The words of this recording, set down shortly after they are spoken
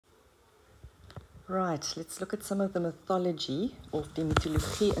Right, let's look at some of the mythology of the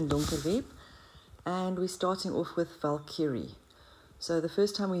mythologie in Donker Web. And we're starting off with Valkyrie. So the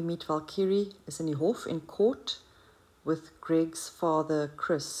first time we meet Valkyrie is in the Hof in court with Greg's father,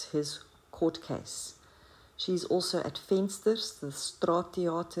 Chris, his court case. She's also at Vensters, the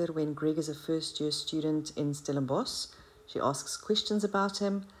straattheater, when Greg is a first-year student in Stellenbosch. She asks questions about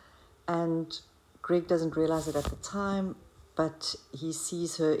him, and Greg doesn't realize it at the time, but he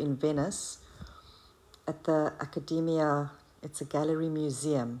sees her in Venice at the Accademia. It's a gallery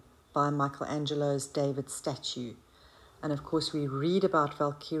museum by Michelangelo's David statue. And of course, we read about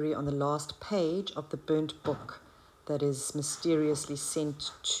Valkyrie on the last page of the burnt book that is mysteriously sent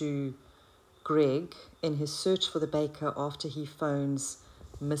to Greg in his search for the baker after he phones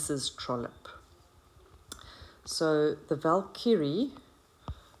Mrs. Trollope. So the Valkyrie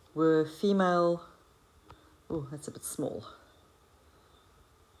were female. Oh, that's a bit small.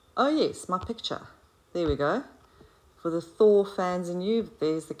 Oh yes, my picture. There we go. For the Thor fans in you,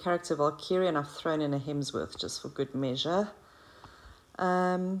 there's the character Valkyrie, and I've thrown in a Hemsworth just for good measure.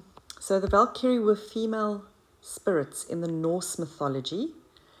 So the Valkyrie were female spirits in the Norse mythology,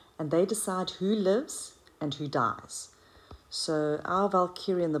 and they decide who lives and who dies. So our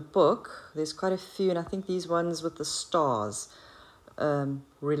Valkyrie in the book, there's quite a few, and I think these ones with the stars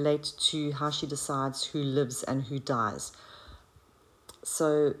relate to how she decides who lives and who dies.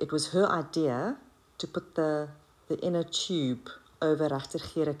 So it was her idea to put the inner tube over Regter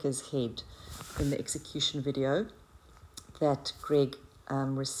Gericke's head in the execution video that Greg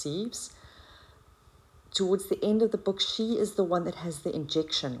receives. Towards the end of the book, she is the one that has the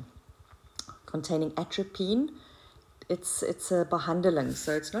injection containing atropine. It's a behandeling,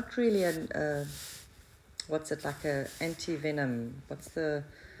 so it's not really an what's it, like a anti-venom? It's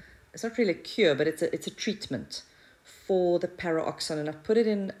not really a cure, but it's a treatment for the paroxysm, and I've put it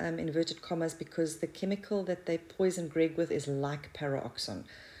in inverted commas because the chemical that they poison Greg with is like paroxysm,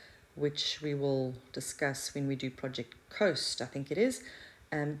 which we will discuss when we do Project Coast, I think it is.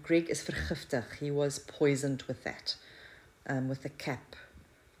 Greg is vergiftig. He was poisoned with that, with the cap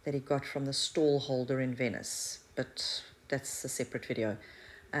that he got from the stall holder in Venice, but that's a separate video.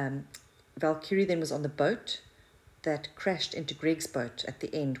 Valkyrie then was on the boat that crashed into Greg's boat at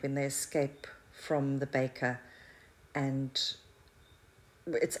the end when they escape from the baker, and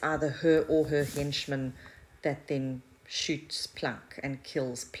it's either her or her henchman that then shoots Plunk and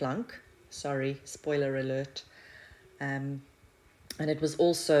kills Plunk. Sorry, spoiler alert. And it was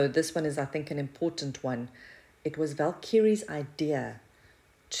also, this one is I think an important one, it was Valkyrie's idea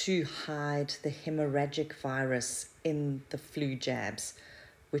to hide the hemorrhagic virus in the flu jabs,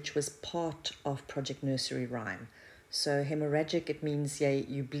 which was part of Project Nursery Rhyme. So hemorrhagic, it means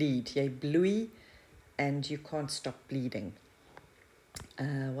you bleed, jy bloei, and you can't stop bleeding.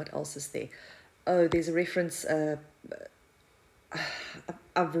 What else is there? Oh, there's a reference.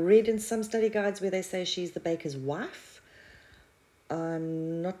 I've read in some study guides where they say she's the baker's wife.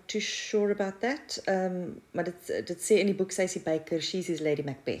 I'm not too sure about that. But it did say in the book, Stacey Baker, she's his Lady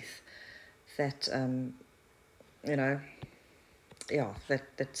Macbeth. That,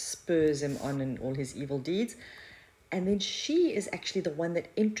 that spurs him on in all his evil deeds. And then she is actually the one that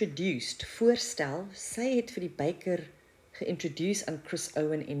introduced, voorstel, sy het vir die baker geïntroduce aan Chris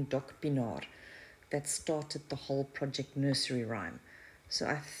Owen en Doc Pinaar. That started the whole Project Nursery Rhyme. So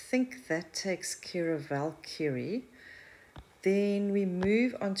I think that takes care of Valkyrie. Then we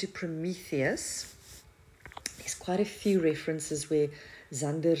move on to Prometheus. There's quite a few references where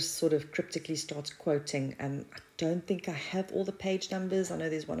Zander sort of cryptically starts quoting. I don't think I have all the page numbers. I know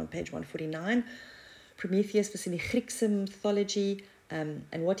there's one on page 149. Prometheus was in the Griekse mythology, and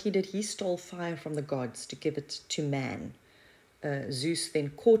what he did, he stole fire from the gods to give it to man. Zeus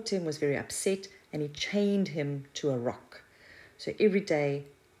then caught him, was very upset, and he chained him to a rock. So every day,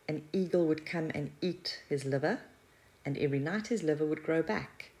 an eagle would come and eat his liver, and every night his liver would grow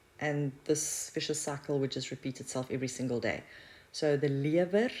back. And this vicious cycle would just repeat itself every single day. So the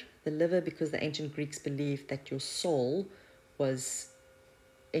liver, because the ancient Greeks believed that your soul was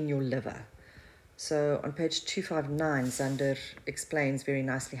in your liver. So on page 259, Zander explains very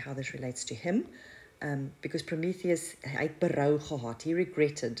nicely how this relates to him. Because Prometheus, hy het berou gehad. He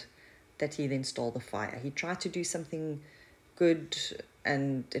regretted that he then stole the fire. He tried to do something good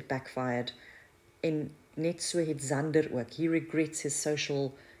and it backfired. En net so het Zander ook. He regrets his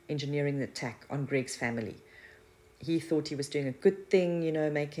social engineering attack on Greg's family. He thought he was doing a good thing,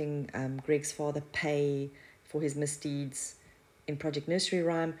 making Greg's father pay for his misdeeds in Project Nursery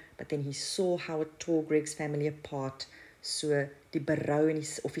Rhyme, but then he saw how it tore Greg's family apart. So die berou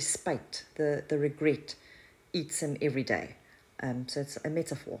of die spyt, the regret, eats him every day. So it's a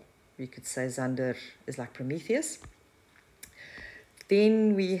metaphor, you could say Xander is like Prometheus.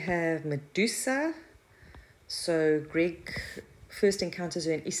 Then we have Medusa. So Greg first encounters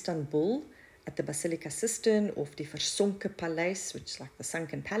her in Istanbul at the Basilica Cistern of the Versonken Palace, which is like the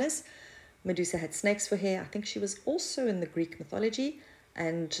sunken palace. Medusa had snakes for hair. I think she was also in the Greek mythology.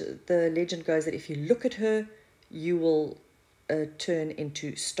 And the legend goes that if you look at her, you will turn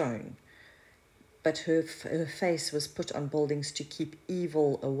into stone. But her face was put on buildings to keep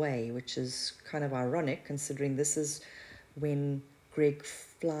evil away, which is kind of ironic considering this is when Greg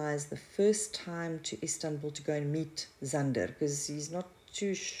flies the first time to Istanbul to go and meet Xander, because he's not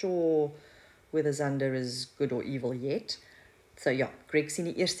too sure whether Xander is good or evil yet. So yeah, Greg sien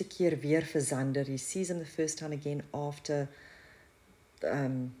die eerste keer weer vir Xander. He sees him the first time again after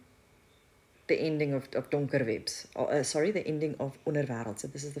the ending of Donker Webs. The ending of Onderwereld. So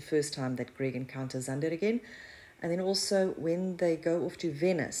this is the first time that Greg encounters Xander again. And then also when they go off to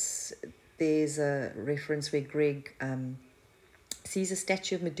Venice, there's a reference where Greg sees a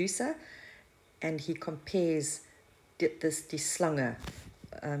statue of Medusa and he compares die slange.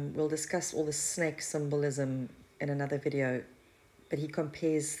 We'll discuss all the snake symbolism in another video, but he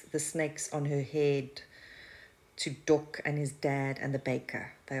compares the snakes on her head to Doc and his dad and the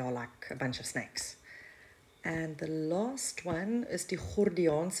baker. They are like a bunch of snakes. And the last one is die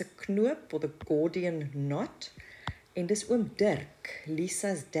Gordiaanse Knoop, or the Gordian Knot. En dis oom Dirk,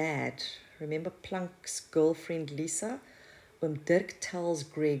 Lisa's dad. Remember Plank's girlfriend Lisa? Oom Dirk tells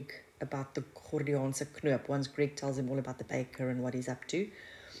Greg about the Gordiaanse Knoop once Greg tells him all about the baker and what he's up to.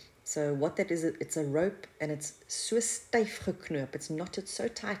 So what that is, it's a rope and it's so styf geknoop. It's knotted so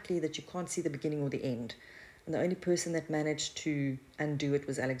tightly that you can't see the beginning or the end. And the only person that managed to undo it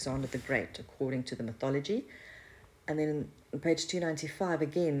was Alexander the Great, according to the mythology. And then on page 295,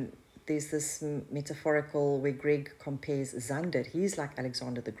 again, there's this metaphorical where Greg compares Xander. He's like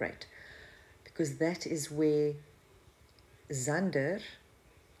Alexander the Great. Because that is where Xander,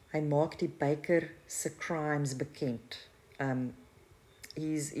 hy maak die baker se crimes bekend.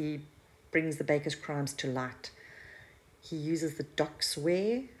 He brings the baker's crimes to light. He uses the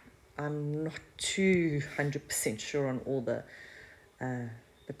docksware. I'm not too 100% sure on all the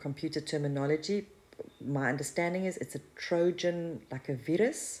computer terminology. My understanding is it's a Trojan, like a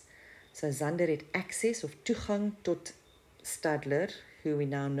virus. So Xander had access of toegang tot Stadler, who we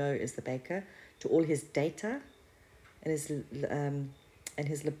now know is the baker, to all his data and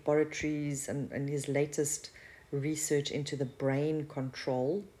his laboratories and his latest research into the brain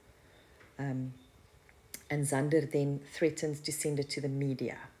control. And Xander then threatens to send it to the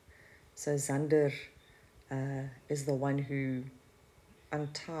media. So Xander is the one who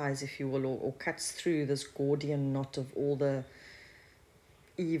unties, if you will, or cuts through this Gordian knot of all the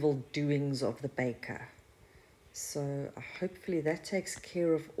evil doings of the baker. So hopefully that takes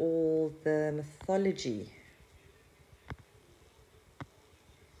care of all the mythology.